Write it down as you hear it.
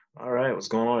All right, what's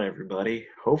going on, everybody?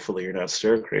 Hopefully, you're not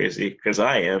stir crazy because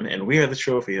I am, and we are the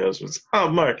Trophy Husbands.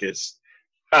 I'm Marcus.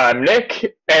 I'm Nick,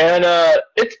 and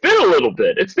it's been a little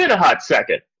bit. It's been a hot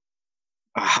second.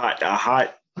 A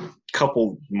hot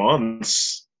couple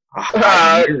months, a hot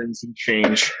Uh, year and some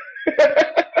change.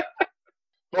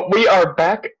 but we are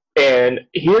back and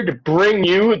here to bring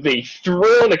you the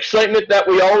thrill and excitement that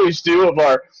we always do of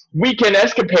our weekend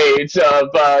escapades of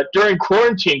during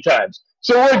quarantine times.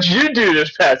 So, what'd you do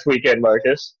this past weekend,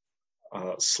 Marcus?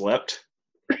 Slept,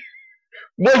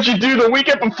 What'd you do the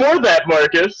weekend before that,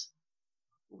 Marcus?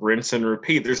 rinse and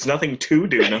repeat. There's nothing to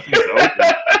do. Nothing's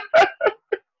open.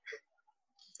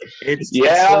 It's so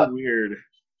Yeah, weird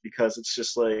because it's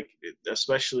just like,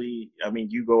 especially, I mean,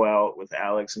 you go out with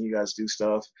Alex and you guys do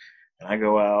stuff, and I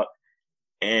go out,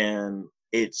 and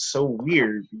it's so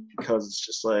weird because it's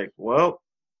just like, well,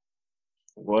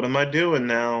 what am I doing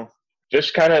now?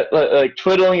 just kind of like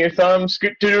twiddling your thumbs,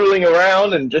 doodling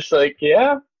around, and just like,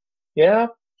 yeah, yeah.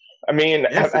 I mean,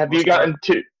 Yeah, for the have you most part.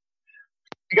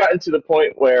 gotten to the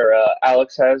point where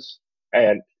Alex has,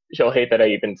 and she'll hate that I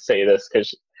even say this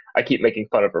because I keep making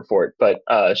fun of her for it, but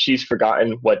she's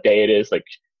forgotten what day it is. Like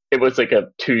it was like a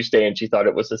Tuesday, and she thought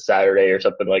it was a Saturday or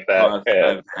something like that.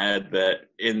 I've had that.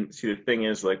 And see, the thing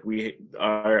is, like,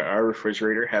 our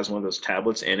refrigerator has one of those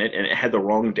tablets in it, and it had the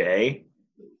wrong day.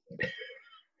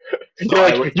 So You're I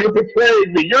like, looked, you're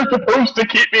betraying me. You're supposed to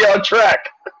keep me on track.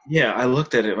 yeah, I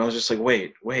looked at it, and I was just like,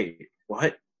 wait,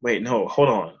 what? Wait, no, hold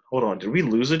on. Did we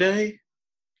lose a day?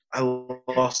 I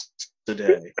lost a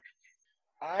day.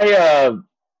 I uh,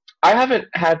 I haven't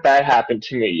had that happen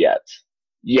to me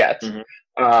yet. Hmm.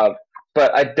 Uh,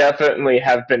 but I definitely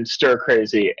have been stir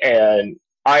crazy, and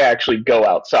I actually go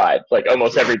outside. Like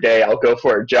almost every day, I'll go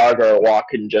for a jog or a walk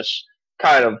and just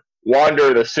kind of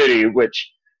wander the city,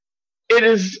 which it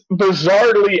is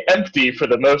bizarrely empty for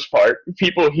the most part.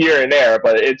 People here and there,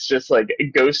 but it's just like a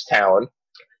ghost town.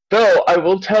 Though I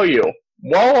will tell you,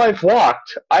 while I've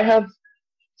walked, I have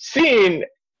seen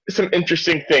some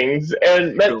interesting things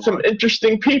and met Go some on.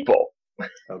 interesting people.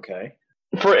 Okay.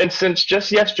 For instance,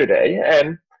 just yesterday,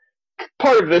 and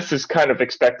part of this is kind of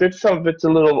expected. Some of it's a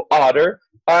little odder.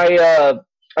 I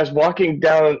was walking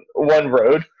down one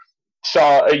road,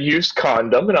 saw a used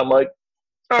condom, and I'm like,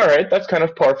 all right, that's kind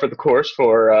of par for the course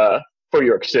for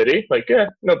York City. Like, yeah,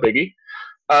 no biggie.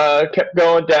 Kept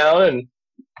going down, and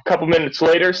a couple minutes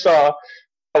later, saw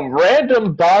a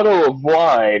random bottle of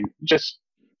wine just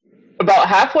about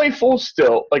halfway full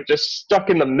still, like just stuck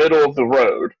in the middle of the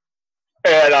road.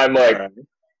 And I'm All like,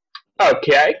 right.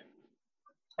 okay.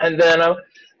 And then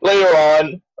later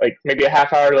on, like maybe a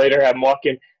half hour later, I'm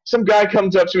walking. Some guy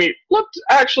comes up to me, looked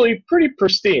actually pretty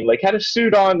pristine, like had a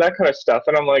suit on, that kind of stuff.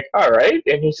 And I'm like, all right.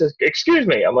 And he says, excuse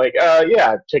me. I'm like,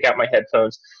 yeah. Take out my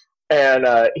headphones, and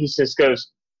he just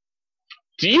goes,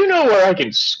 do you know where I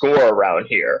can score around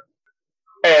here?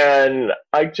 And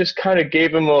I just kind of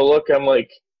gave him a look. I'm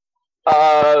like,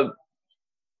 uh,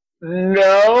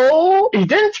 no. He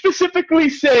didn't specifically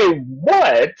say what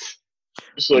I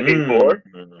was looking Mm. for.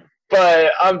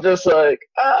 But I'm just like,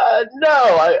 no,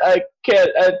 I can't.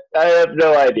 I have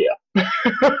no idea.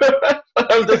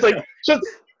 I'm just like, just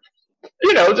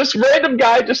just random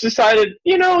guy just decided,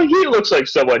 he looks like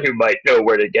someone who might know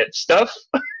where to get stuff.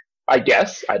 I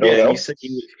guess I don't Yeah, you know. said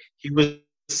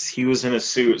he was in a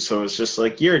suit, so it's just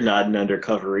like you're not an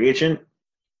undercover agent.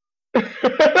 it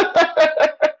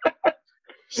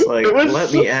It's like, let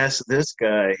was me ask this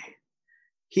guy.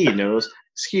 He knows.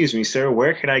 Excuse me, sir,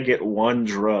 where can I get one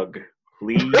drug,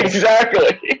 please?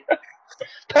 exactly.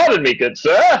 Pardon me, good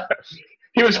sir.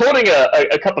 He was holding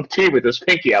a cup of tea with his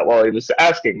pinky out while he was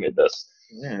asking me this.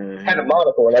 Had a Yeah,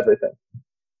 monocle and everything.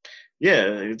 yeah,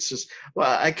 it's just,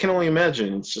 well, I can only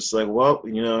imagine. It's just like, well,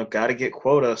 got to get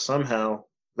quota somehow.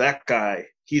 That guy,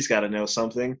 he's got to know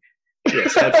something. He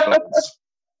has headphones.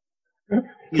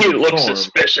 He's He looks informed.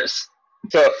 suspicious.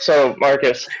 So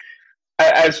Marcus,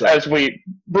 as So, as we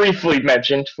briefly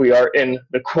mentioned, we are in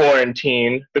the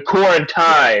yeah.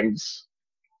 quarantines.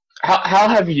 How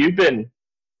have you been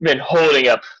holding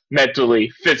up mentally,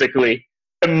 physically,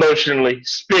 emotionally,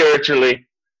 spiritually?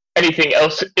 Anything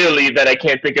else illy that I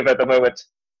can't think of at the moment?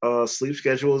 Sleep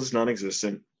schedule is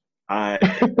non-existent.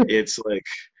 It's like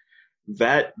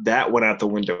that went out the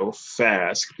window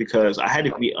fast because I had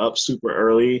to be up super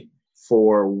early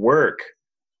for work,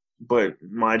 but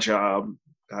my job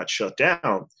got shut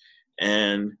down.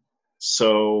 And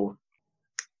so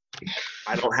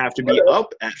I don't have to be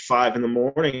up at 5 in the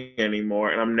morning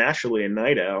anymore. And I'm naturally a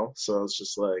night owl. So it's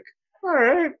just like, all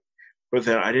right. But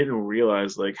then I didn't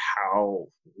realize like how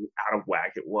out of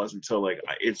whack it was until like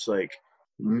it's like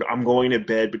I'm going to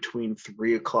bed between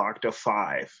 3 o'clock to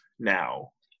 5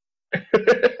 now.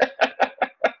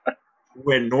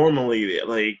 When normally,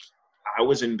 like, I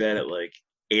was in bed at like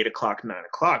 8 o'clock, 9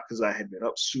 o'clock because I had been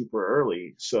up super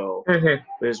early. So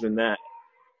there's been that.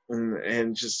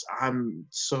 And just I'm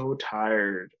so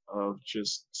tired of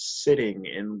just sitting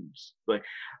and like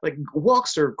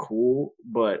walks are cool,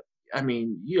 but I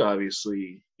mean, you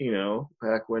obviously,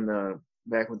 back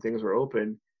when things were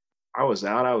open, I was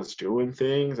out, I was doing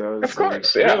things. I was Of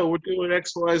course, like, yeah. yo, we're doing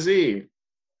XYZ.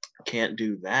 Can't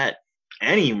do that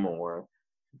anymore.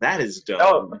 That is done.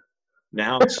 Oh.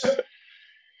 Now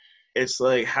it's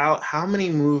like how many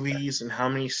movies and how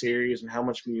many series and how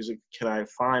much music can I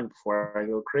find before I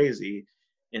go crazy?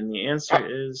 And the answer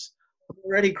is I'm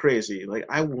already crazy. Like,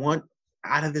 I want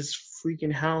out of this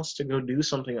freaking house to go do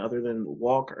something other than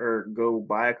walk or go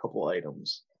buy a couple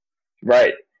items.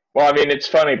 Right. Well, I mean, it's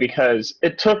funny because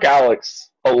it took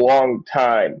Alex a long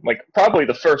time, like probably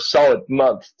the first solid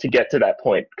month to get to that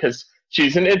point because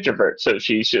she's an introvert. So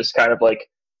she's just kind of like,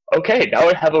 okay, now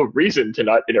I have a reason to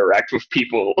not interact with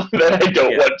people that I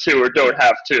don't want to or don't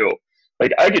have to.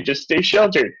 Like, I could just stay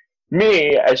sheltered.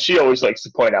 Me, as she always likes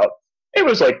to point out, it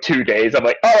was like 2 days. I'm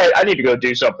like, all right, I need to go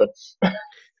do something.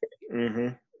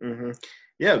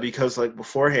 Yeah, because like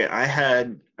beforehand, I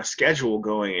had a schedule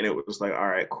going, and it was like, all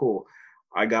right, cool.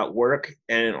 I got work,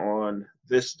 and on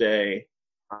this day,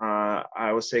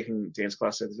 I was taking dance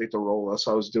class at the Rolla,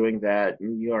 so I was doing that.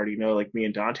 And you already know, like, me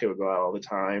and Dante would go out all the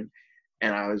time,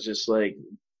 and I was just like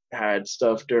had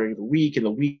stuff during the week and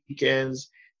the weekends,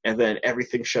 and then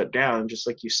everything shut down. Just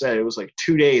like you said, it was like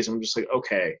 2 days. I'm just like,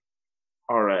 okay,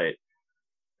 all right,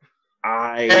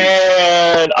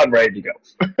 and I'm ready to go.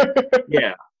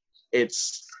 Yeah,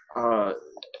 it's and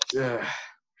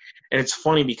it's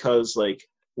funny because like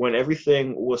when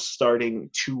everything was starting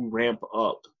to ramp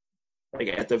up, like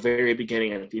at the very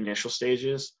beginning, at the initial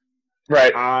stages,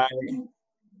 right, I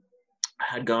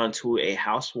had gone to a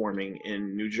housewarming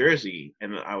in New Jersey,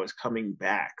 and I was coming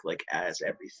back like as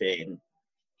everything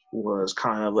was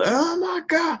kind of like, oh my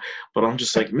God. But I'm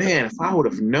just like, man, if I would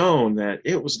have known that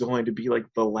it was going to be like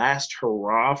the last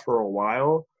hurrah for a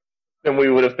while, then we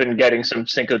would have been getting some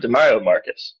Cinco de Mayo,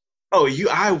 Marcus. Oh,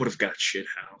 I would have got shit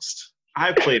housed.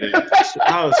 I played it.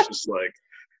 I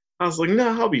was like,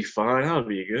 no, I'll be fine. I'll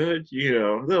be good.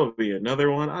 There'll be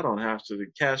another one. I don't have to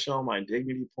cash all my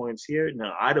dignity points here.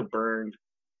 No, I'd have burned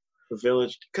the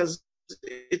village because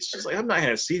it's just like, I'm not going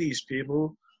to see these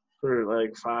people for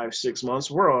like 5-6 months.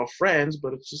 We're all friends,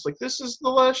 but it's just like, this is the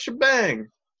last shebang.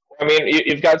 I mean,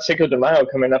 you've got Cinco de Mayo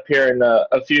coming up here in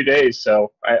a few days,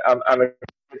 so I'm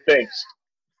thanks.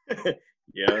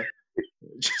 Yeah.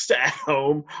 Just at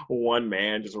home, one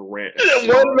man just ran.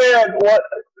 One man. What?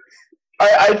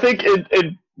 I think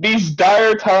in these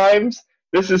dire times,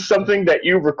 this is something that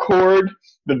you record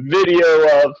the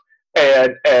video of,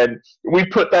 and we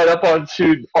put that up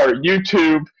onto our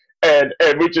YouTube, and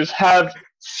we just have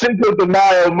Cinco de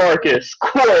Mayo Marcus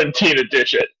Quarantine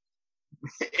Edition.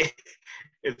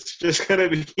 It's just gonna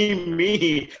be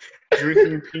me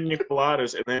drinking pina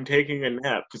coladas and then taking a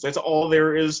nap because that's all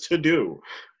there is to do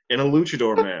in a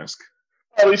luchador mask.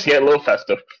 At least get a little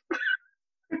festive.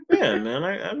 Yeah, man.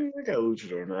 I mean, I got a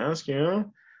luchador mask,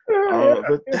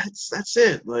 but that's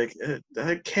it. Like,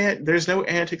 I can't. There's no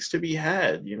antics to be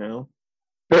had, There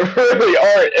really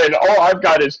aren't, and all I've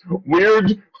got is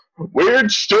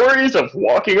weird stories of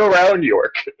walking around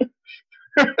York.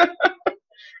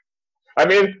 I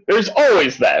mean, there's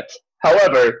always that.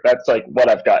 However, that's like what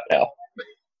I've got now.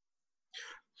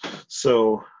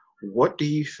 So, what do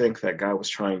you think that guy was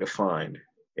trying to find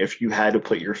if you had to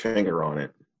put your finger on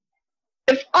it?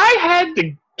 If I had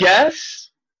to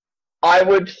guess, I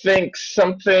would think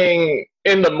something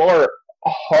in the more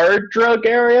hard drug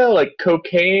area, like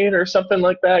cocaine or something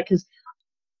like that, because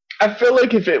I feel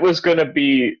like if it was going to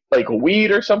be like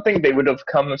weed or something, they would have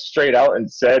come straight out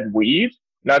and said weed.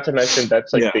 Not to mention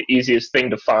that's like the easiest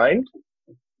thing to find.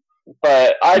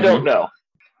 But I don't know.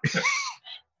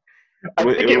 I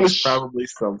think it was probably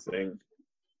something.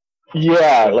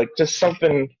 Yeah, like just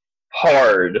something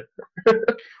hard.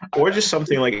 Or just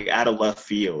something like out of left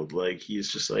field. Like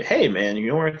he's just like, hey man, you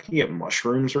know where I can get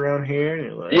mushrooms around here? And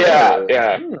you're like,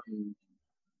 yeah.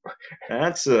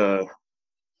 That's Or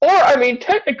I mean,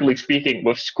 technically speaking,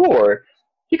 with Score,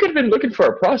 he could have been looking for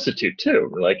a prostitute too.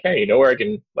 Like, hey, you know where I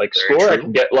can like Very score? true. I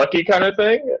can get lucky, kind of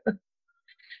thing.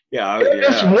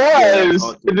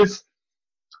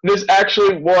 This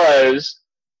actually was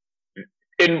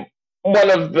in one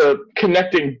of the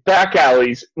connecting back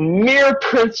alleys near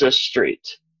Princess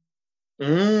Street.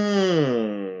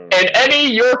 And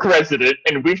any York resident,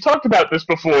 and we've talked about this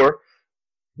before,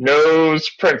 knows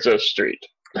Princess Street.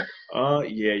 Yeah,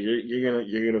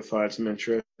 you're gonna find some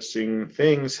interesting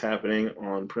things happening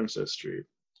on Princess Street.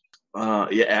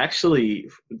 Yeah, actually,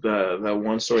 the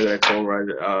one story that I told,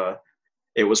 right,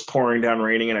 it was pouring down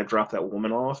raining and I dropped that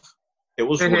woman off. It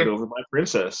was Mm-hmm. run over by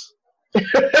Princess.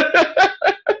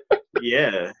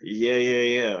 Yeah.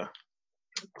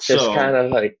 Just kind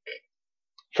of like,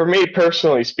 for me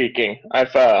personally speaking,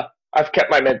 I've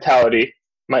kept my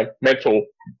mental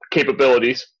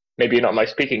capabilities, maybe not my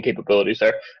speaking capabilities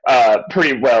there,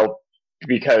 pretty well,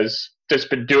 because just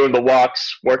been doing the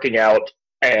walks, working out,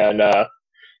 and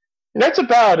that's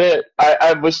about it.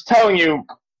 I was telling you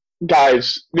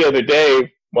guys the other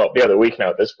day, well, the other week now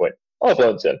at this point, all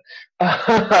blends in,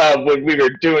 when we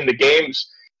were doing the games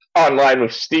online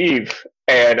with Steve,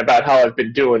 and about how I've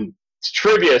been doing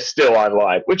trivia still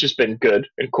online, which has been good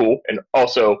and cool, and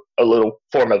also a little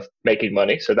form of making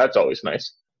money, so that's always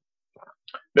nice.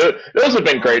 Those have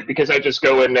been great because I just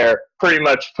go in there pretty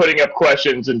much putting up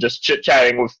questions and just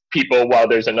chit-chatting with people while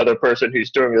there's another person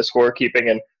who's doing the scorekeeping,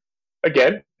 and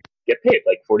again, get paid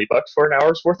like $40 for an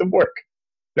hour's worth of work.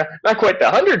 Not quite the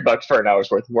 $100 for an hour's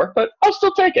worth of work, but I'll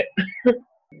still take it.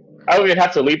 I don't even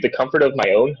have to leave the comfort of my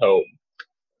own home.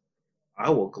 I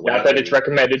will gladly. Not that it's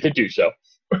recommended to do so.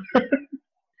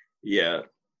 Yeah.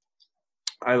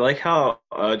 I like how,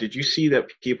 did you see that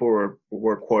people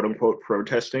were quote unquote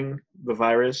protesting the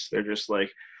virus? They're just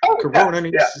like, Corona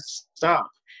needs to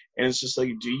stop. And it's just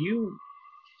like, do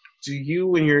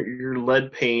you and your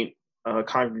lead paint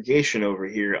congregation over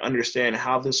here understand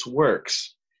how this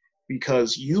works?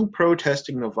 Because you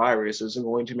protesting the virus isn't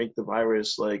going to make the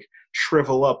virus like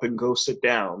shrivel up and go sit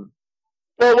down.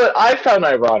 Well, what I found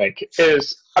ironic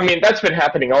is, I mean, that's been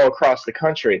happening all across the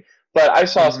country, but I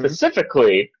saw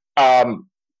specifically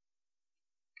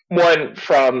one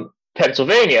from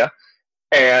Pennsylvania,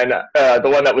 and the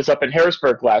one that was up in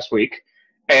Harrisburg last week.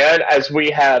 And as we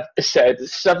have said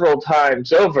several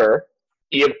times over,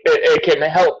 it can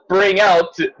help bring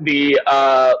out the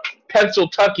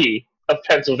Pennsyltucky of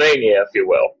Pennsylvania, if you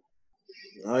will.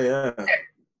 Oh, yeah.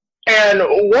 And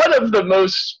one of the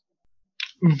most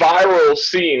viral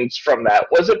scenes from that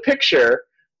was a picture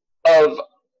of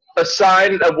a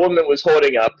sign a woman was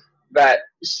holding up that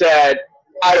said,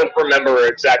 I don't remember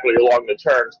exactly along the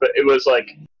terms, but it was like,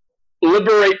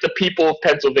 liberate the people of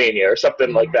Pennsylvania or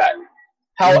something like that.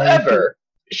 However,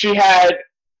 she had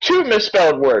two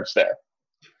misspelled words there.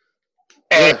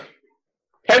 And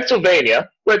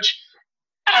Pennsylvania, which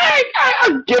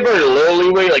I'll give her a little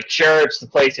leeway, like, sure, it's the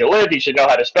place you live, you should know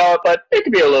how to spell it, but it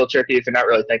can be a little tricky if you're not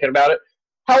really thinking about it.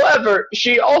 However,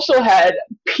 she also had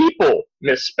people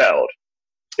misspelled.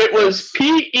 It was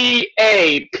Peaple.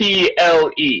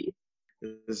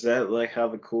 Is that like how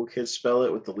the cool kids spell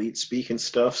it with the leet speak and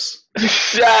stuffs?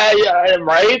 Yeah,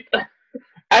 right?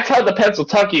 That's how the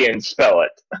Pennsyltuckians spell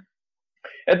it.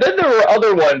 And then there were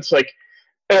other ones, like,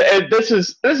 and this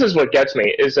is what gets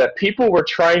me, is that people were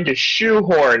trying to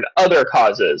shoehorn other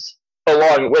causes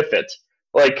along with it.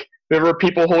 Like, there were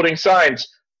people holding signs,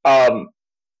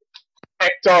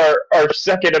 protect our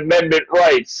Second Amendment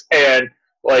rights, and,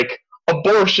 like,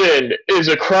 abortion is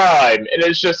a crime. And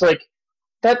it's just like,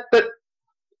 that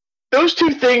those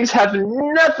two things have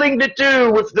nothing to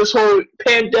do with this whole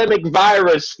pandemic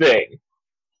virus thing.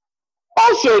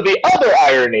 Also, the other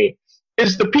irony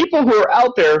is the people who are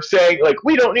out there saying, like,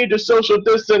 we don't need to social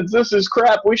distance, this is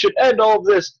crap, we should end all of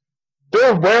this,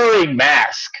 they're wearing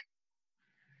masks.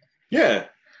 Yeah.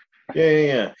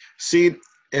 See,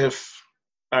 if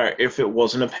it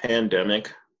wasn't a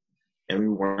pandemic and we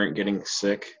weren't getting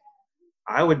sick,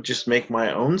 I would just make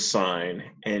my own sign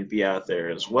and be out there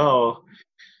as well.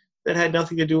 That had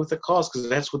nothing to do with the cause, because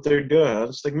that's what they're doing.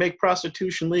 It's like, make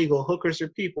prostitution legal, hookers are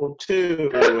people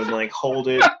too, and like hold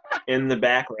it in the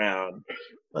background.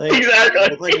 Like,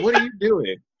 exactly. Like, what are you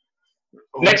doing?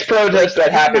 Next protest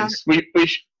that happens,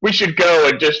 we should go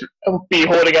and just be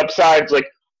holding up signs like,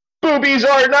 boobies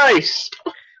are nice.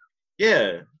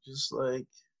 Yeah, just like,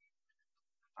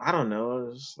 I don't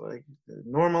know, just like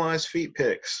normalized feet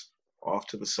pics off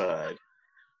to the side.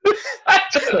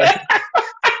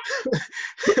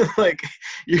 Like,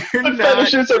 you're the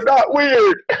fetishes are not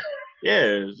weird.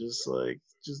 Yeah, just like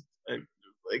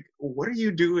what are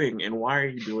you doing, and why are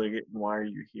you doing it, and why are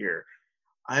you here?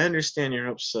 I understand you're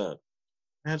upset.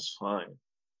 That's fine.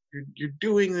 You're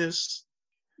doing this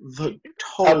It's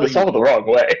all the wrong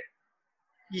way.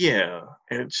 Yeah,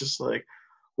 and it's just like,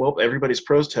 well, everybody's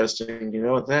protesting. You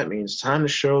know what that means? Time to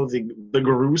show the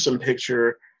gruesome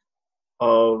picture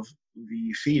of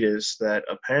the fetus that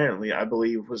apparently, I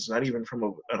believe, was not even from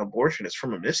an abortion. It's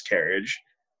from a miscarriage.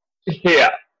 Yeah.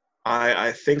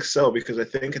 I think so, because I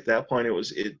think at that point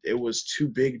it was too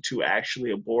big to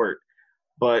actually abort.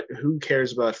 But who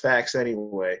cares about facts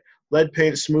anyway? Lead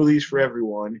paint smoothies for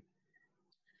everyone.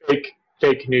 Fake,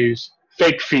 fake news.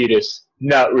 Fake fetus.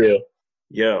 Not real.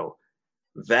 Yo,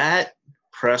 that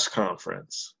press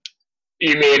conference.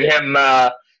 You mean him?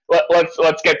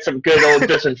 Let's get some good old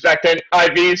disinfectant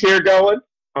IVs here going.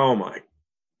 Oh my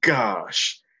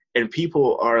gosh! And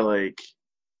people are like,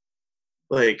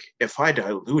 if I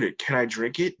dilute it, can I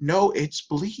drink it? No, it's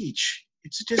bleach.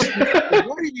 It's just,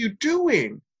 what are you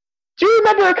doing? Do you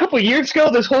remember a couple years ago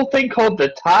this whole thing called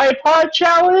the Tide Pod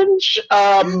Challenge?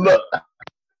 Yeah.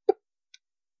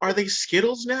 Are they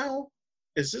Skittles now?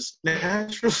 Is this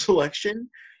natural selection?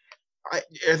 Are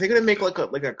they gonna make like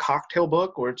a cocktail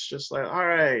book where it's just like, all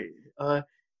right,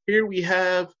 here we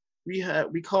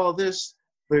call this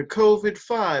the COVID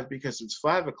 5 because it's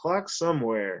 5 o'clock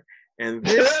somewhere, and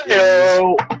this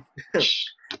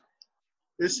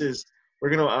is we're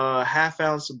gonna half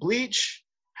ounce of bleach,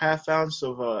 half ounce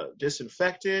of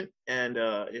disinfectant, and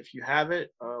if you have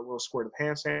it, we'll squirt of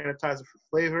hand sanitizer for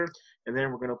flavor, and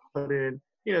then we're gonna put in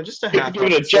just a half give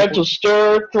it ounce a gentle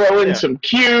stir, throw in some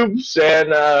cubes,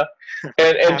 and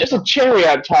just a cherry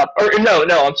on top. Or no,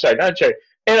 I'm sorry, not a cherry,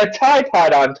 and a Tide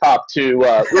Pod on top to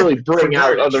really bring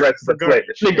out the rest of the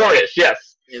flavors. The garnish,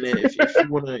 yes. And then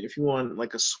if you want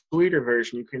like a sweeter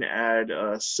version, you can add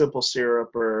simple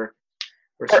syrup or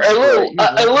a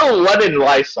little lemon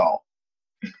Lysol.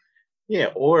 Yeah,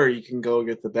 or you can go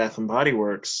get the Bath and Body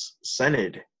Works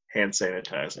scented hand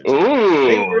sanitizer. Ooh,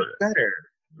 they work better.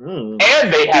 And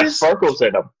they have sparkles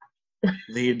in them.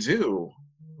 They do.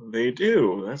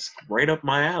 That's right up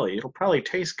my alley. It'll probably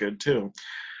taste good too.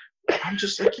 I'm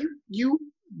just like, you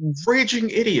raging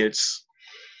idiots.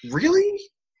 Really?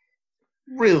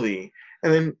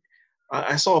 And then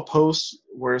I saw a post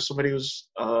where somebody was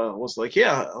like,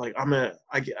 yeah, like I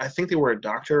think they were a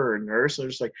doctor or a nurse. And they're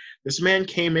just like, this man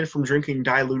came in from drinking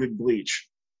diluted bleach.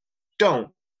 Don't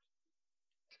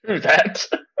do that.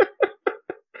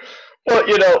 Well,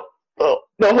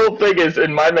 the whole thing is,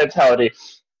 in my mentality,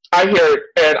 I hear it,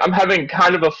 and I'm having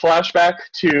kind of a flashback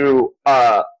to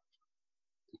the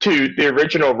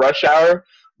original Rush Hour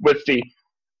with the,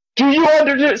 do you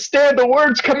understand the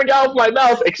words coming out of my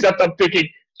mouth? Except I'm thinking,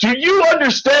 do you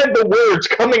understand the words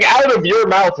coming out of your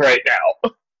mouth right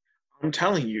now? I'm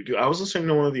telling you, dude. I was listening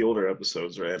to one of the older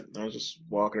episodes, right? I was just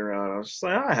walking around. I was just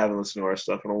like, I haven't listened to our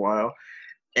stuff in a while.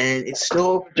 And it's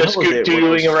still just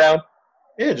doodling around.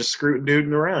 Yeah, just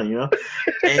doodling around,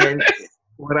 And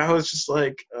when I was just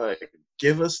like,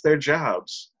 give us their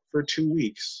jobs for 2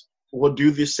 weeks. We'll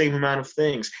do the same amount of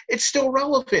things. It's still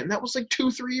relevant. And that was like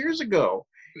 2-3 years ago.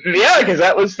 Yeah, because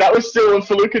that was still with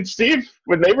Faluke and Steve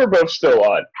when they were both still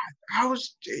on.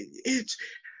 It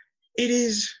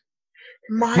is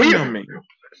mind-numbing.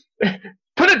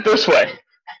 Put it this way.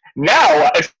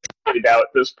 Now at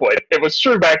this point, it was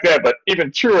true back then, but even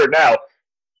truer now.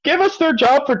 Give us their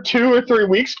job for 2 or 3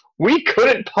 weeks. We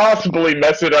couldn't possibly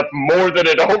mess it up more than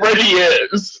it already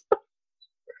is.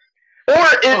 Or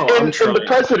in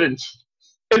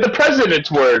the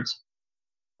president's words,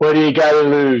 what do you gotta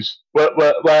lose?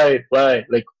 Why?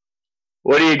 Like,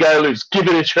 what do you gotta lose? Give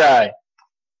it a try.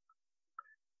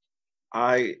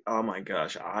 Oh my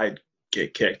gosh, I'd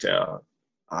get kicked out.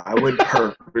 I would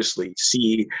purposely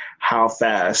see how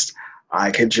fast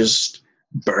I could just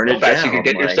burn it down. How fast you could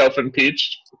get yourself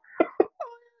impeached?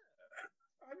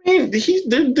 I mean,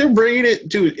 they're bringing it,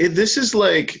 dude. This is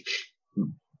like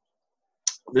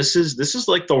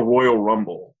the Royal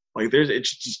Rumble. Like,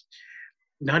 it's just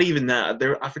not even that.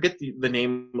 I forget the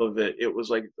name of it. It was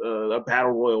like a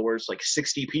battle royal where it's like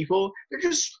 60 people. They're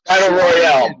just battle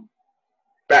royale.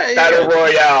 Battle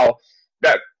royale.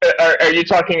 Are you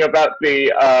talking about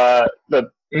the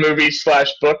movie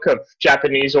 / book of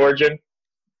Japanese origin?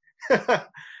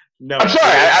 No, I'm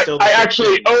sorry.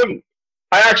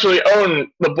 I actually own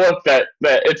the book that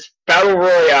it's Battle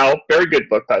Royale. Very good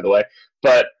book, by the way.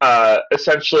 But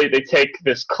essentially, they take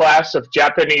this class of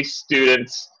Japanese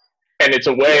students, and it's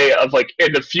a way of, like,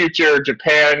 in the future,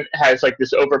 Japan has like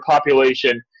this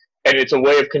overpopulation, and it's a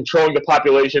way of controlling the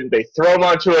population. They throw them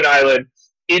onto an island.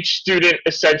 Each student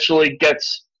essentially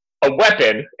gets a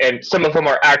weapon, and some of them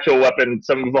are actual weapons,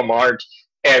 some of them aren't,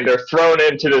 and they're thrown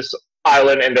into this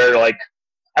island, and they're like,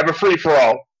 have a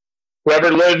free-for-all.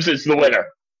 Whoever lives is the winner.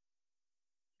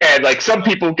 And, like, some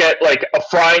people get, like, a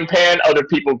frying pan, other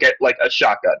people get, like, a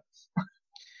shotgun.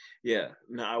 Yeah,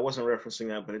 no, I wasn't referencing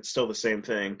that, but it's still the same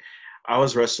thing. I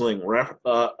was wrestling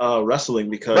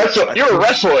because... You were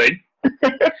wrestling?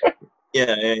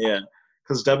 Yeah. Because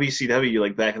because WCW,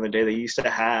 like back in the day, they used to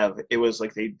have, it was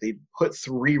like they put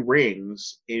 3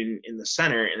 rings in the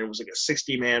center, and it was like a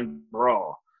 60-man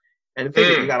brawl. And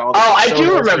think you got all the I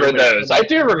do remember those. I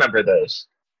do remember those.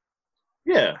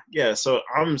 Yeah. So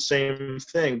I'm the same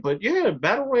thing, but yeah,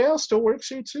 battle royale still works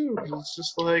here too. It's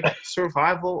just like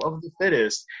survival of the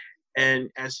fittest, and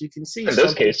as you can see, in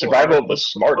this case, survival of the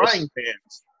smartest. Frying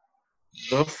pans.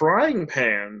 The frying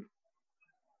pan.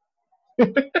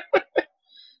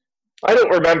 I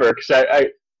don't remember because I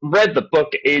read the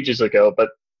book ages ago, but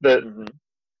the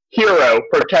hero,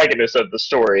 protagonist of the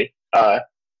story,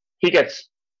 he gets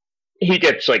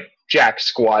like jack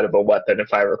squat of a weapon,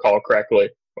 if I recall correctly.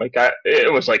 Like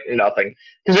it was like nothing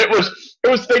because it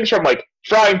was things from like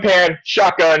frying pan,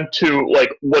 shotgun to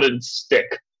like wooden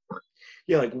stick.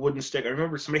 Yeah, like wooden stick. I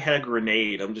remember somebody had a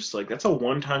grenade. I'm just like, that's a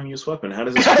one-time use weapon. How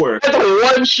does this work? That's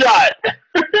a one shot.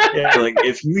 Yeah, like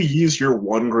if you use your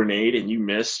one grenade and you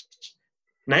miss,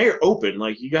 now you're open.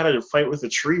 Like you got to fight with a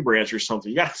tree branch or something.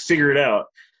 You got to figure it out.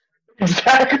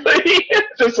 Exactly.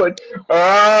 Just like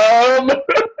Yeah.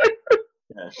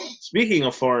 Speaking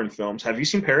of foreign films, have you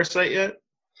seen Parasite yet?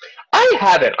 I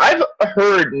haven't. I've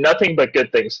heard nothing but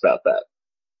good things about that.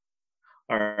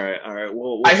 All right.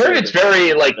 Well, I heard it's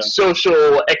very like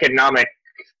social, economic,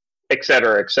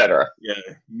 etc., etc. Yeah,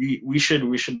 we should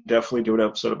definitely do an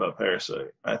episode about Parasite.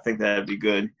 I think that'd be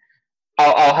good.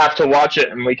 I'll have to watch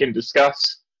it and we can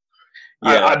discuss.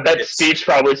 Yeah, I bet Steve's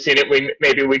probably seen it.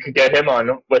 Maybe we could get him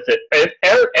on with it. And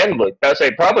Eric and Luke. I'd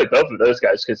say probably both of those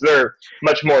guys because they're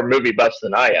much more movie buffs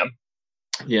than I am.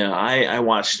 Yeah, I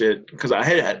watched it because I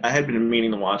had been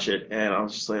meaning to watch it, and I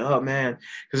was just like, oh man,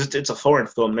 because it's a foreign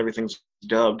film and everything's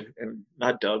dubbed and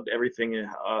not dubbed, everything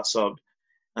subbed.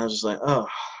 And I was just like, oh.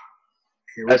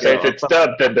 I say if it's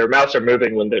dubbed, then their mouths are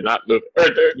moving when they're not moving, or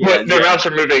their mouths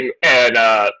are moving and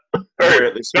not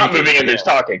moving and they're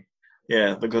talking.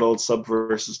 Yeah, the good old sub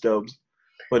versus dubs.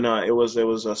 But no, it was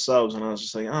subs, and I was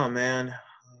just like, oh man,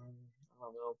 I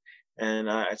don't know. And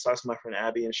I talked to my friend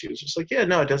Abby, and she was just like, yeah,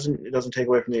 no, it doesn't take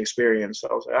away from the experience. So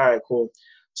I was like, all right, cool.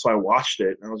 So I watched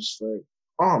it, and I was just like,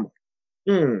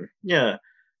 yeah.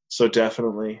 So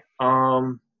definitely.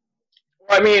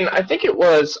 I mean, I think it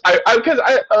was because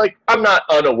I'm not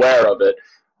unaware of it.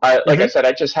 I said,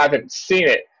 I just haven't seen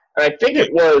it, and I think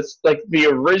it was like the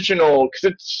original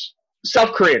because it's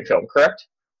South Korean film, correct?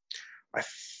 I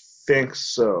think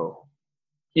so.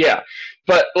 Yeah,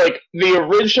 but like the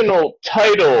original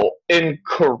title in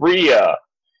Korea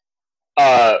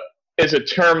is a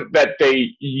term that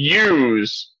they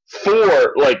use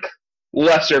for like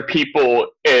lesser people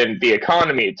in the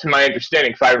economy, to my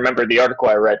understanding, if I remember the article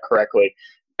I read correctly.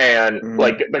 And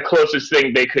like the closest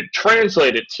thing they could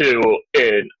translate it to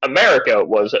in America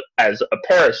was as a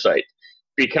parasite,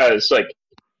 because like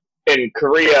in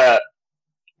Korea,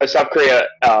 South Korea,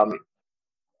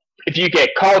 if you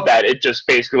get called that, it just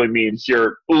basically means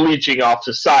you're leeching off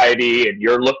society and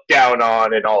you're looked down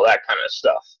on and all that kind of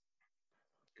stuff.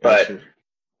 Gotcha. But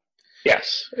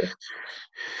yes.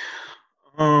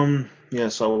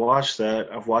 Yes, I watched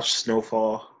that. I've watched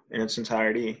Snowfall in its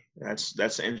entirety.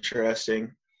 That's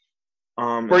interesting.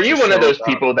 Were you one of those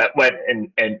people that went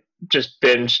and just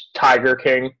binged Tiger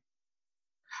King?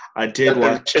 I did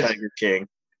watch Tiger King.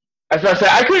 I was about to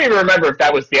say, I couldn't even remember if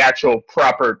that was the actual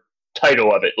proper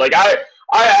title of it. Like, I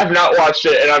have not watched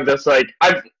it, and I'm just like,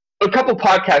 a couple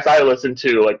podcasts I listen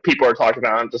to, like, people are talking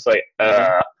about it, I'm just like,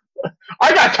 I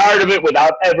got tired of it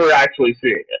without ever actually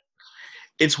seeing it.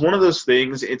 It's one of those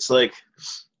things, it's like,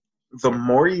 the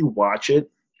more you watch it,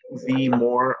 the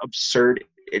more absurd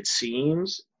it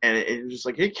seems, and it's just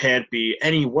like, it can't be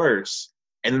any worse.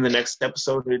 And then the next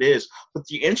episode it is. But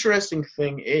the interesting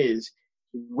thing is,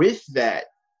 with that,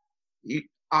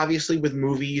 obviously with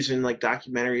movies and like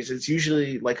documentaries, it's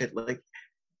usually like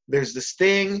there's this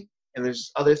thing and there's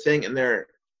this other thing, and they're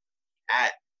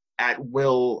at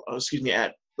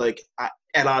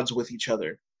odds with each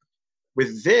other.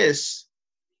 With this,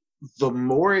 the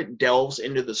more it delves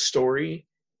into the story,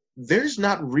 there's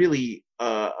not really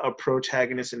a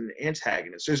protagonist and an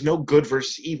antagonist. There's no good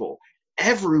versus evil.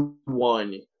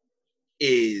 Everyone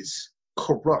is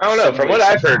corrupt. I don't know. From what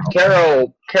I've heard,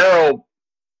 Carol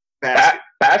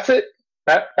Baskin,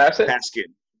 like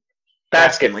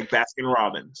Baskin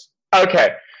Robbins.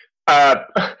 Okay. I've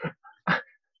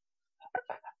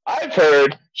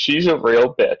heard she's a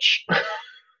real bitch.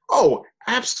 Oh,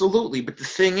 absolutely. But the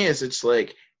thing is, it's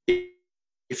like,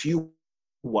 if you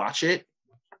watch it,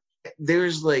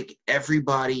 there's like,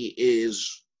 everybody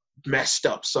is messed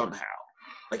up somehow.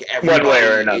 Like everybody one way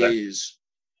or another.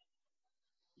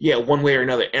 One way or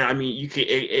another. And I mean, you can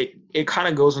it kind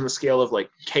of goes on the scale of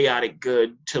like chaotic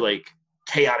good to like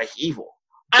chaotic evil.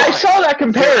 I saw that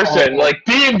comparison, all, like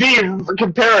D&D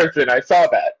comparison. I saw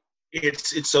that.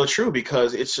 it's so true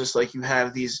because it's just like you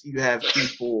have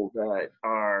people that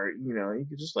are, you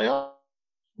can just like,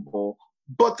 oh,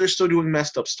 but they're still doing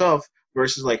messed up stuff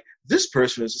versus like this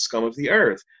person is the scum of the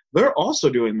earth. They're also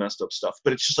doing messed up stuff,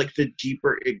 but it's just like the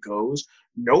deeper it goes,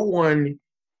 no one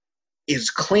is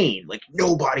clean. Like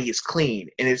nobody is clean,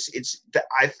 and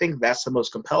I think that's the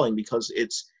most compelling because you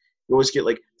always get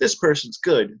like this person's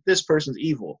good, this person's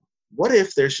evil. What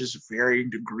if there's just varying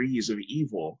degrees of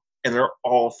evil and they're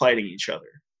all fighting each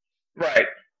other? Right.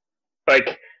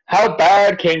 Like, how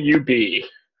bad can you be?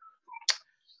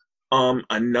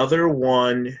 Another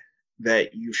one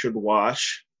that you should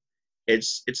watch.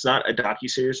 It's not a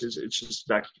docuseries. It's just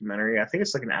a documentary. I think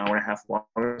it's like an hour and a half long.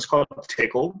 It's called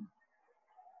Tickled.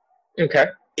 Okay.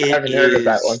 I haven't heard of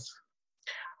that one.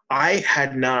 I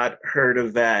had not heard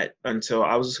of that until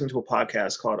I was listening to a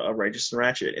podcast called Righteous and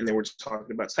Ratchet, and they were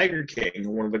talking about Tiger King. And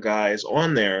one of the guys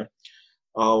on there,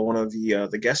 one of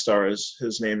the guest stars,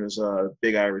 his name is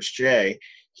Big Irish J.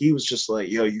 He was just like,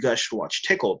 "Yo, you guys should watch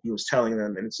Tickled." He was telling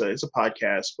them, and it's a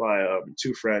podcast by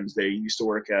two friends. They used to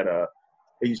work at a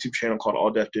YouTube channel called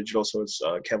All Def Digital, so it's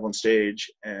Kevin Stage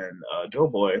and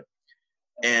Doughboy,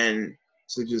 and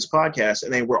so they do this podcast,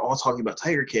 and they were all talking about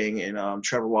Tiger King, and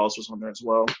Trevor Wallace was on there as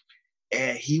well.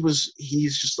 And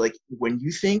he's just like, when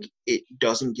you think it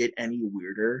doesn't get any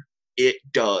weirder, it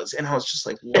does. And I was just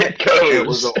like, what? It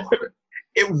goes.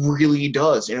 It really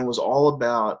does. And it was all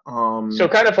about so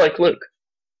kind of like Luke.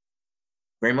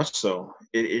 Very much so.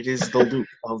 It is the Luke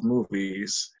of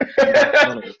movies.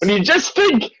 When you just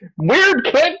think weird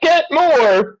can't get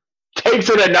more, takes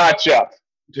it a notch up.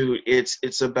 Dude,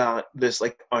 it's about this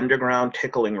like underground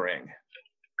tickling ring,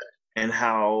 and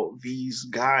how these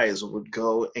guys would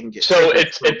go and get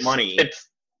money.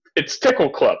 It's Tickle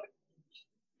Club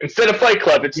instead of Fight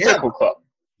Club. It's Tickle Club.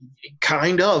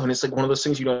 Kind of, and it's like one of those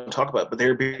things you don't talk about, but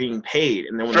they're being paid.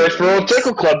 And then when first rule of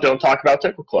Tickle Club: don't talk about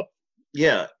Tickle Club.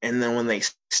 Yeah, and then when they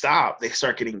stop, they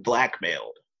start getting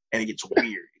blackmailed, and it gets weird.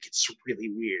 It gets really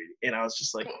weird, and I was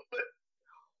just like,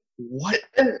 what?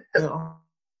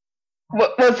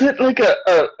 What was it like a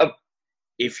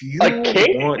if you kink?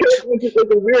 Was it like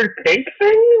a weird kink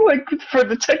thing, like for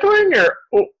the tickling, or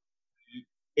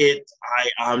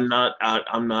I'm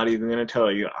not even gonna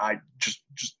tell you. I just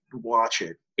watch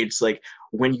it. It's like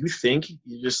when you think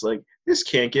you're just like, this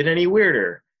can't get any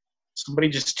weirder. Somebody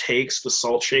just takes the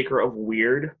salt shaker of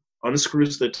weird,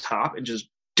 unscrews the top, and just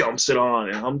dumps it on,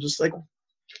 and I'm just like,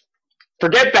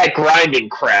 forget that grinding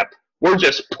crap. We're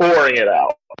just pouring it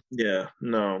out. Yeah,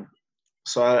 no.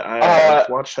 So I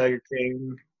watched Tiger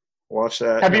King. Watch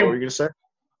that. What were you gonna say?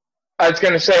 I was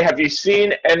gonna say, have you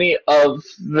seen any of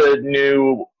the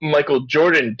new Michael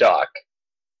Jordan doc?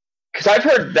 Because I've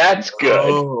heard that's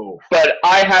good, but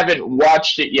I haven't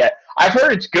watched it yet. I've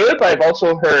heard it's good, but I've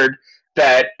also heard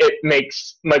that it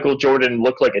makes Michael Jordan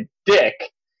look like a dick.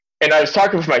 And I was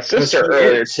talking with my sister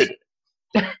earlier today.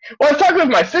 Well, I was talking with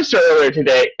my sister earlier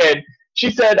today, and she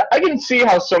said, I can see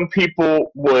how some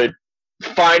people would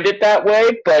find it that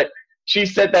way, but she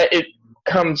said that it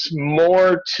comes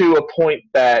more to a point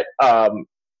that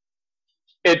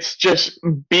it's just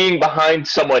being behind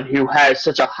someone who has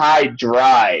such a high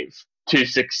drive to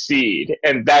succeed,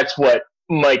 and that's what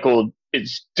Michael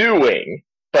is doing,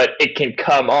 but it can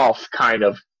come off kind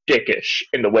of dickish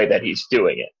in the way that he's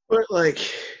doing it. But like,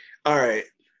 all right,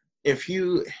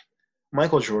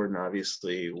 Michael Jordan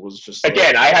obviously was just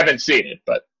again, I haven't seen it,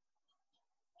 but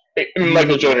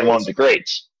Michael Jordan, one of the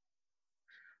greats.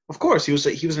 Of course, he was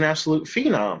an absolute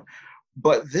phenom.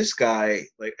 But this guy,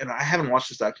 like, and I haven't watched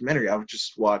this documentary. I've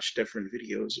just watched different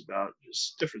videos about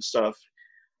just different stuff.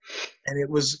 And it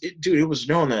was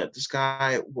known that this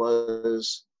guy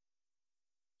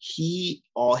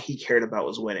all he cared about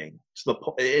was winning.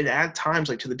 And at times,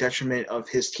 like, to the detriment of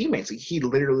his teammates. Like, he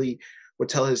literally would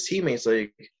tell his teammates,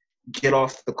 like, get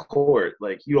off the court.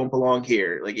 Like, you don't belong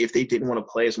here. Like, if they didn't want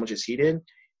to play as much as he did,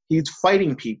 he's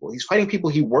fighting people. He's fighting people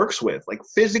he works with, like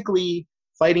physically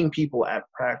fighting people at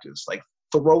practice, like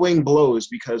throwing blows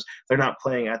because they're not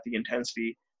playing at the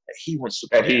intensity that he wants to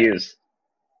play. That he is.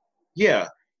 Yeah.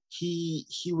 He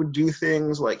would do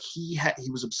things like he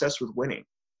was obsessed with winning.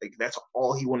 Like, that's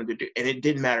all he wanted to do. And it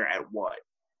didn't matter at what.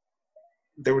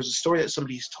 There was a story that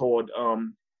somebody's told.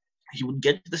 He would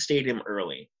get to the stadium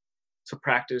early to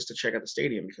practice, to check out the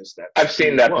stadium, because I've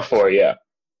seen that before, yeah.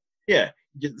 Yeah,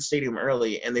 get to the stadium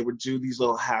early, and they would do these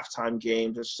little halftime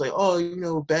games. It's just like,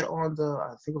 bet on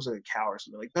I think it was like a cow or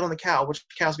something. Like, bet on the cow. Which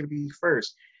cow's going to be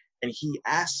first? And he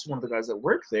asked one of the guys that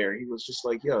worked there. He was just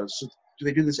like, do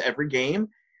they do this every game? And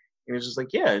he was just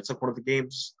like, yeah, it's like one of the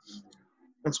games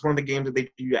It's one of the games that they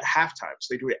do at halftime.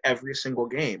 So they do it every single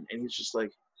game. And he's just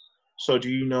like, so do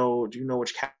you know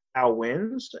which cow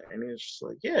wins? And it's just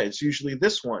like, yeah, it's usually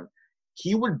this one.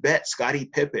 He would bet Scottie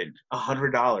Pippen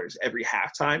 $100 every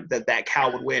halftime that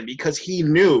cow would win because he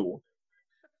knew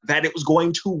that it was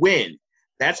going to win.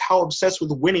 That's how obsessed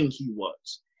with winning he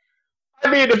was. I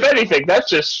mean, if anything, that's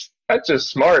just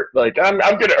smart. Like, I'm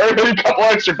gonna earn a couple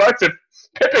extra bucks if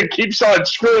Pippen keeps on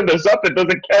screwing this up and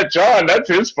doesn't catch on. That's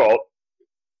his fault.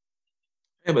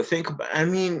 Yeah, but think about. I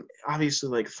mean, obviously,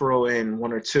 like throw in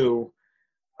one or two,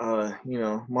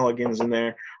 mulligans in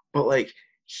there. But like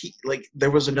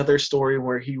there was another story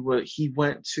where he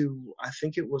went to, I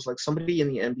think it was like somebody in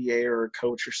the NBA or a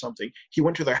coach or something. He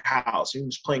went to their house. He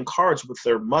was playing cards with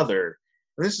their mother.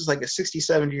 And this is like a 60,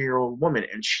 70-year-old woman,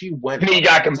 and she went. He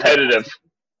got competitive.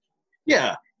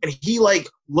 Yeah, and he like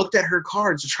looked at her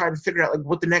cards to try to figure out like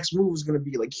what the next move was going to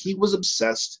be. Like he was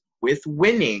obsessed with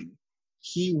winning.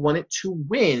 He wanted to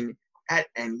win at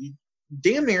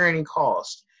damn near any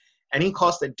cost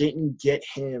that didn't get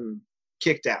him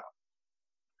kicked out.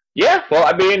 Yeah, well,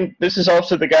 I mean, this is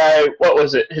also the guy. What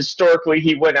was it? Historically,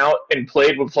 he went out and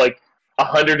played with like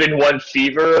 101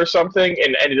 fever or something,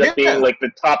 and ended up being like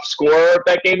the top scorer of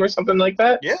that game or something like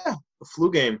that. Yeah, the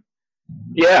flu game.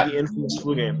 Yeah, the infamous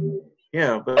flu game.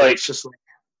 Yeah, but like, it's just like.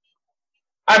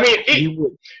 I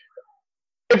mean,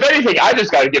 if anything, I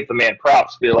just got to give the man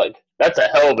props. Be like, that's a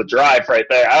hell of a drive right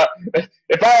there.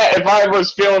 If I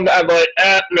was feeling that, I'm like,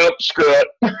 nope, screw it.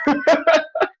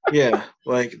 Yeah,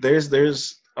 like there's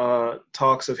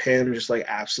talks of him just like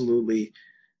absolutely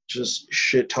just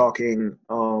shit talking.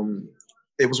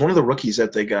 It was one of the rookies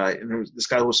that they got, and this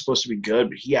guy was supposed to be good,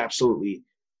 but he absolutely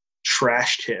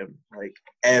trashed him like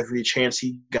every chance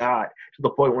he got, to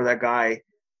the point where that guy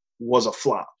was a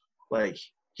flop. Like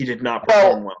he did not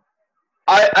perform well.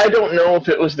 I don't know if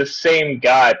it was the same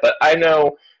guy, but I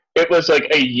know it was like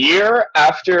a year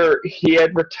after he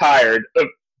had retired.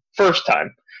 First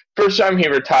time he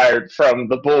retired from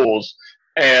the Bulls,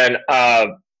 and I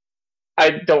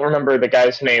don't remember the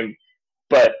guy's name,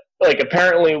 but like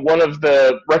apparently one of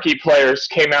the rookie players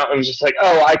came out and was just like,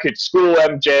 "Oh, I could school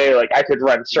MJ, like I could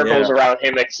run circles around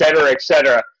him, etc.,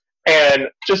 etc." And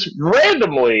just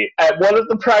randomly at one of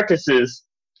the practices,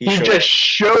 he just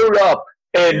showed up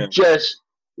and just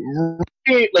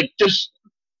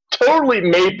totally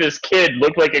made this kid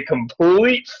look like a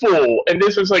complete fool. And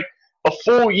this was like a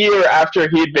full year after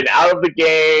he had been out of the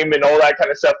game and all that kind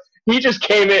of stuff. He just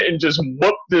came in and just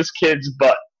whooped this kid's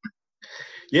butt.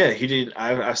 Yeah, he did.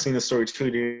 I've seen the story too.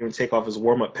 He didn't even take off his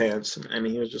warm-up pants, and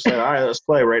he was just like, "All right, let's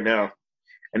play right now."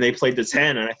 And they played the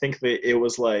 10, and I think that it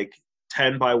was like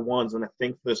 10 by ones, and I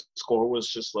think the score was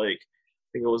just like, I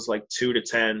think it was like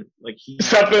 2-10. Like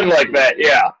something like that,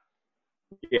 yeah.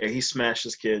 Yeah, he smashed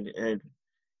this kid, and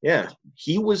yeah,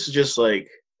 he was just like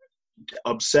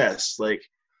obsessed, like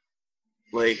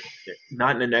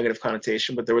not in a negative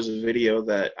connotation, but there was a video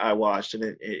that I watched, and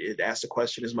it asked the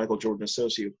question: is Michael Jordan a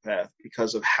sociopath?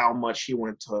 Because of how much he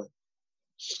wanted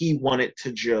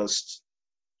to just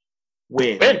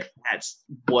win. That's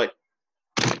what,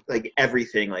 like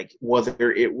everything, like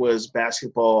whether it was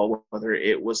basketball, whether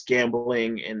it was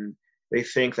gambling, and they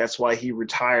think that's why he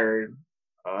retired.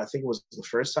 I think it was the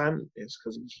first time. It's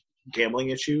because of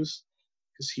gambling issues.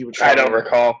 Because he would. I don't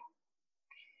recall.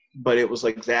 But it was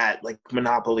like that, like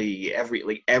Monopoly,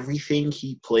 everything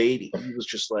he played, he was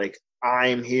just like,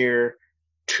 I'm here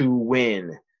to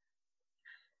win.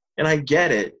 And I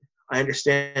get it. I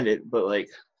understand it. But like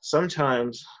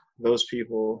sometimes those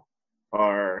people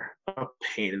are a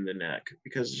pain in the neck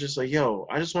because it's just like, yo,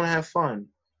 I just want to have fun.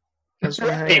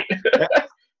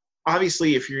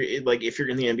 Obviously, if you're in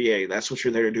the NBA, that's what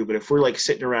you're there to do. But if we're like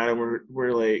sitting around and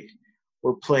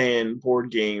we're playing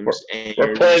board games and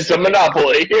we're playing some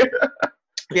Monopoly.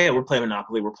 Yeah, we're playing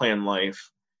Monopoly. We're playing life,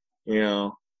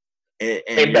 and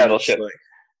Battleship. Like,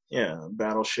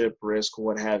 Battleship, Risk,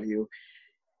 what have you.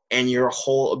 And your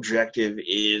whole objective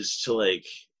is to like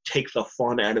take the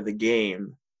fun out of the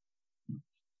game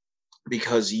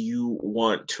because you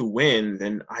want to win.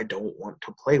 Then I don't want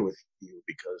to play with you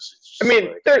because it's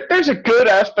just there's a good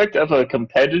aspect of a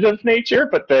competitive nature,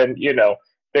 but then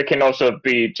there can also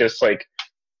be just like,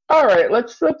 all right,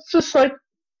 let's just like,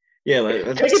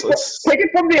 take it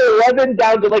from the 11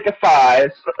 down to like a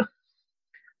 5.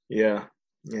 Yeah.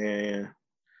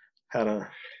 Had a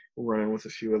run with a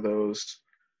few of those.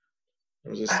 I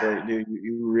was just like, dude,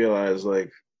 you realize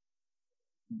like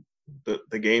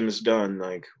the game is done.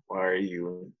 Like, why are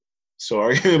you so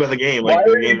arguing about the game? Like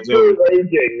the game is over.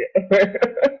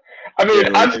 I mean,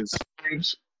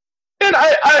 and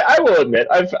I will admit,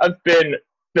 I've been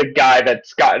the guy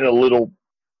that's gotten a little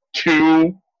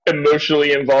too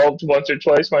emotionally involved once or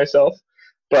twice myself.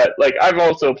 But like I've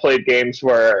also played games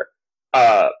where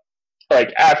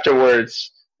like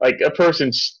afterwards, like a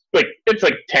person's like it's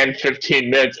like 10, 15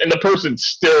 minutes and the person's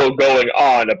still going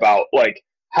on about like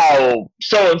how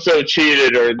so and so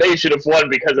cheated or they should have won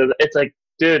because of it's like,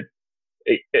 dude,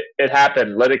 it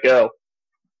happened, let it go.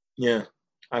 Yeah,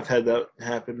 I've had that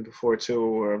happen before too,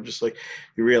 where I'm just like,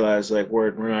 you realize like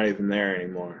we're not even there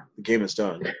anymore. The game is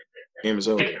done. The game is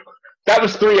over. That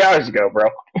was 3 hours ago, bro.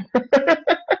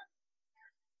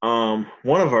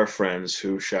 One of our friends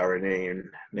who shall remain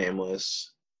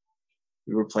nameless,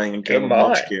 we were playing a game Oh of my.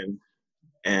 Munchkin,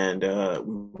 and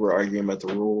we were arguing about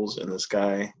the rules, and this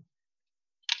guy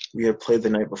we had played the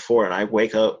night before, and I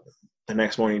wake up the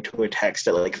next morning to a text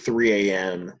at like 3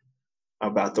 a.m.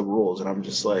 about the rules, and I'm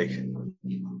just like, we can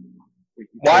play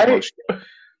Why? Munchkin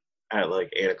at like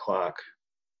 8 o'clock.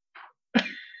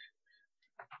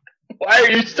 Why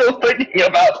are you still thinking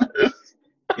about this?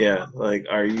 Yeah, like,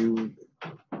 are you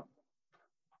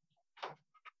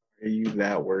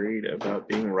that worried about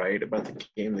being right about the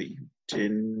game that you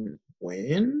didn't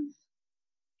win?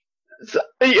 So,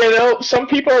 you know, some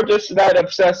people are just that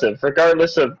obsessive,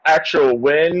 regardless of actual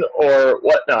win or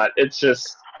whatnot. It's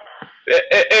just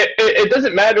it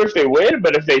doesn't matter if they win,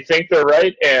 but if they think they're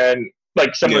right and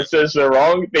like someone says they're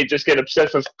wrong, they just get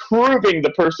obsessed with proving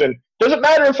the person. Doesn't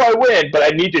matter if I win, but I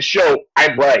need to show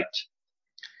I'm right.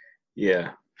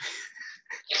 Yeah.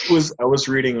 I was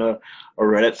reading a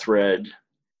Reddit thread,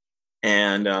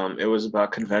 and it was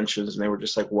about conventions, and they were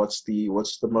just like, what's the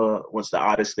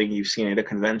oddest thing you've seen at a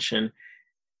convention?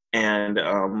 And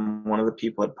one of the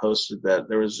people had posted that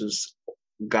there was this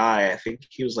guy, I think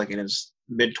he was like in his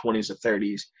mid-20s or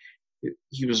 30s.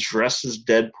 He was dressed as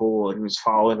Deadpool, and he was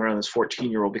following around this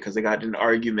 14-year-old because they got in an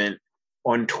argument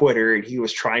on Twitter, and he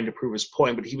was trying to prove his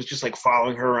point, but he was just like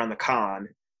following her around the con,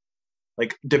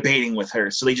 like debating with her.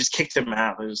 So they just kicked him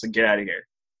out. They just like, get out of here.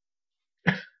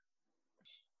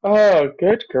 Oh,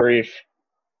 good grief.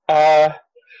 But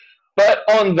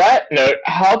on that note,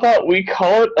 how about we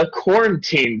call it a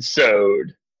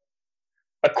quarantine-sode?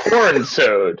 A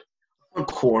quarantine-sode. A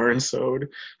quarantine-sode.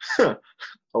 A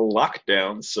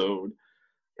lockdown-sode.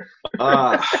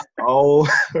 Oh,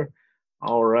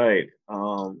 all right.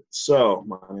 So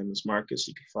my name is Marcus.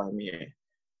 You can find me at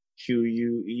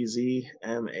QUEZMAV.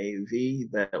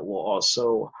 That will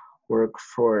also work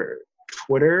for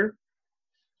Twitter,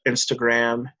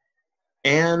 Instagram,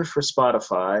 and for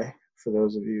Spotify. For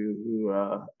those of you who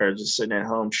are just sitting at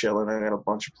home chilling, I got a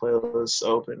bunch of playlists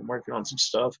open, working on some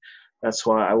stuff. That's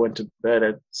why I went to bed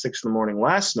at 6 in the morning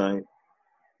last night,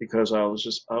 because I was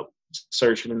just up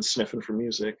searching and sniffing for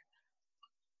music.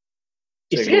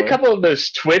 You see a couple of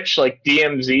those Twitch like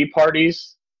DMZ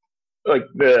parties, like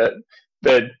the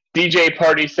DJ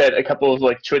parties that a couple of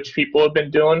like Twitch people have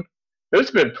been doing. Those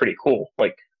have been pretty cool,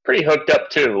 like pretty hooked up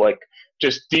too, like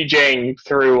just DJing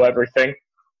through everything.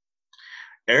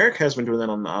 Eric has been doing that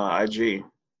on IG.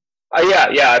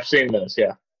 Yeah, I've seen those.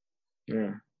 Yeah.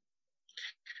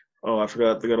 Oh, I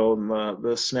forgot the good old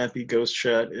the snappy ghost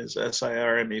chat is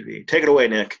SIRMEV. Take it away,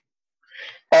 Nick.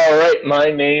 All right, my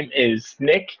name is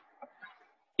Nick.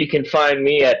 You can find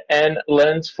me at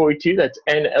nlens42. That's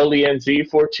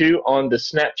NLENZ42 on the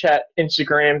Snapchat,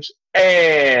 Instagrams,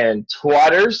 and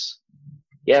Twitters.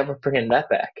 Yeah, we're bringing that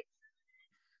back.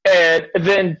 And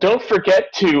then don't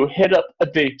forget to hit up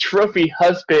the Trophy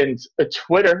Husband's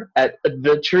Twitter at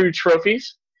The True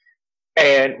Trophies.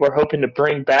 And we're hoping to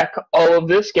bring back all of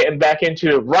this, getting back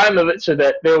into the rhyme of it so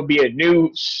that there will be a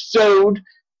new sode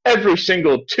every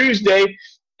single Tuesday,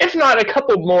 if not a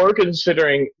couple more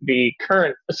considering the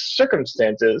current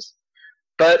circumstances.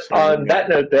 But on that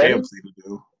note then,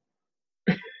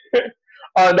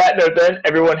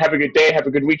 everyone have a good day, have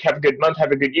a good week, have a good month,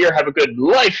 have a good year, have a good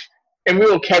life. And we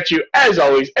will catch you, as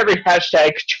always, every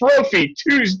hashtag Trophy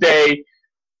Tuesday.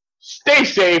 Stay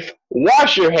safe.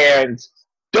 Wash your hands.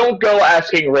 Don't go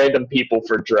asking random people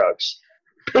for drugs.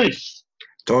 Peace.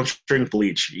 Don't drink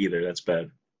bleach either. That's bad.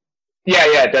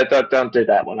 Yeah. Don't do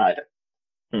that one either.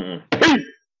 Mm-mm. Peace.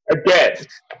 Again.